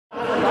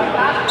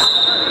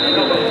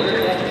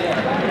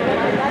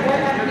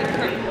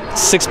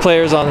6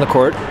 players on the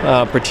court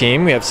per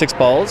team. We have 6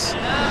 balls.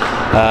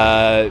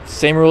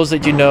 Same rules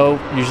that you know,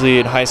 usually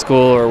in high school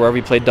or wherever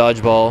you played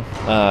dodgeball.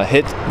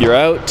 Hit, you're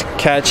out.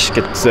 Catch,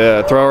 get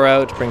the thrower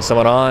out, bring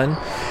someone on.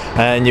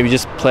 And you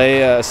just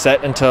play a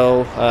set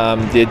until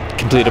the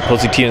complete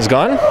opposing team is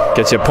gone.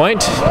 Gets you a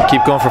point.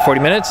 Keep going for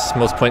 40 minutes.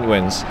 Most point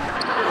wins.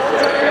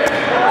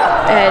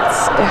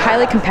 It's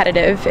highly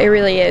competitive. It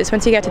really is.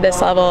 Once you get to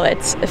this level,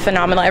 it's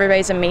phenomenal.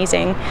 Everybody's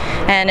amazing.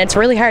 And it's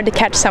really hard to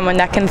catch someone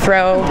that can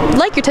throw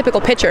like your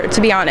typical pitcher,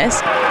 to be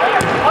honest.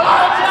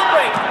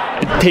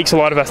 It takes a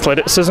lot of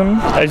athleticism.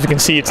 As you can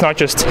see, it's not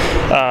just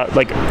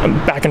like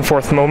back and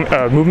forth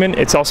movement,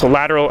 it's also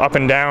lateral, up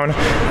and down.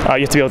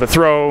 You have to be able to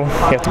throw, you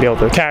have to be able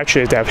to catch,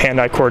 you have to have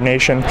hand-eye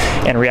coordination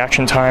and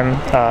reaction time.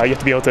 You have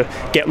to be able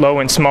to get low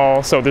and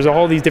small. So there's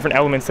all these different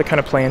elements that kind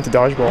of play into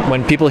dodgeball.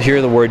 When people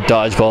hear the word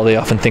dodgeball, they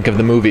often think of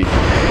the movie.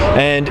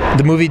 And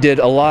the movie did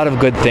a lot of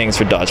good things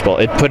for dodgeball.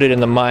 It put it in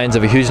the minds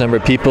of a huge number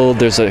of people.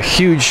 There's a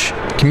huge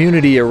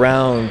community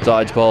around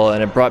dodgeball,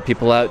 and it brought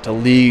people out to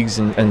leagues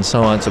and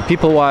so on. So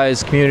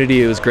people-wise,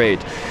 community, it was great.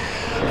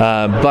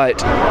 But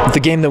the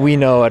game that we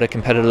know at a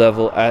competitive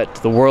level, at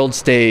the world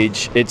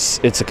stage, it's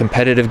a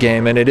competitive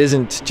game, and it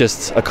isn't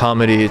just a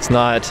comedy. It's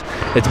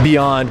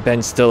beyond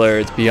Ben Stiller.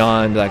 It's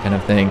beyond that kind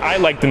of thing. I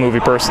like the movie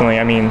personally.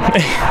 I mean,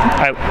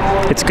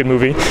 it's a good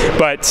movie,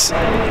 but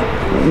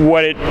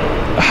what it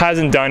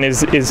hasn't done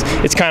is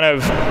it's kind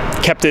of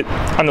kept it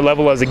on the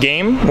level as a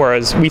game,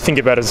 whereas we think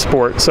about it as a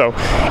sport. So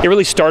it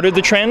really started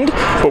the trend,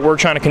 but we're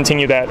trying to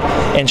continue that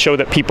and show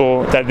that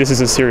people that this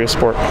is a serious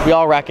sport. We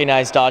all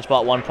recognize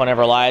dodgeball at one point of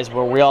our lives,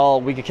 where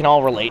we can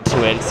all relate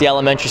to it. It's the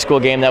elementary school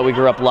game that we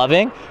grew up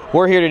loving.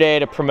 We're here today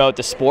to promote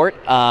the sport,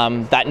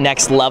 that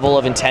next level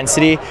of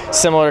intensity,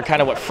 similar to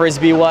kind of what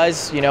Frisbee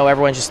was. You know,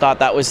 everyone just thought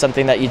that was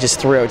something that you just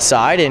threw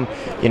outside, and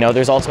you know,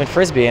 there's Ultimate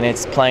Frisbee, and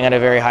it's playing at a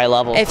very high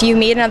level. If you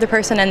meet another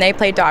person and they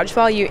play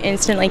dodgeball, you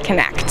instantly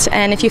connect.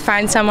 And if you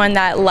find someone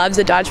that loves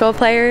a dodgeball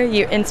player,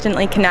 you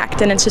instantly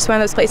connect. And it's just one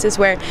of those places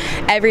where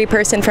every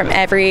person from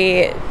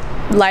every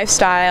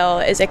lifestyle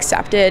is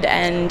accepted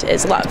and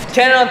is loved.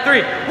 Cannon on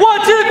 3.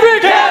 1, 2, 3,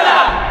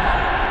 Canada!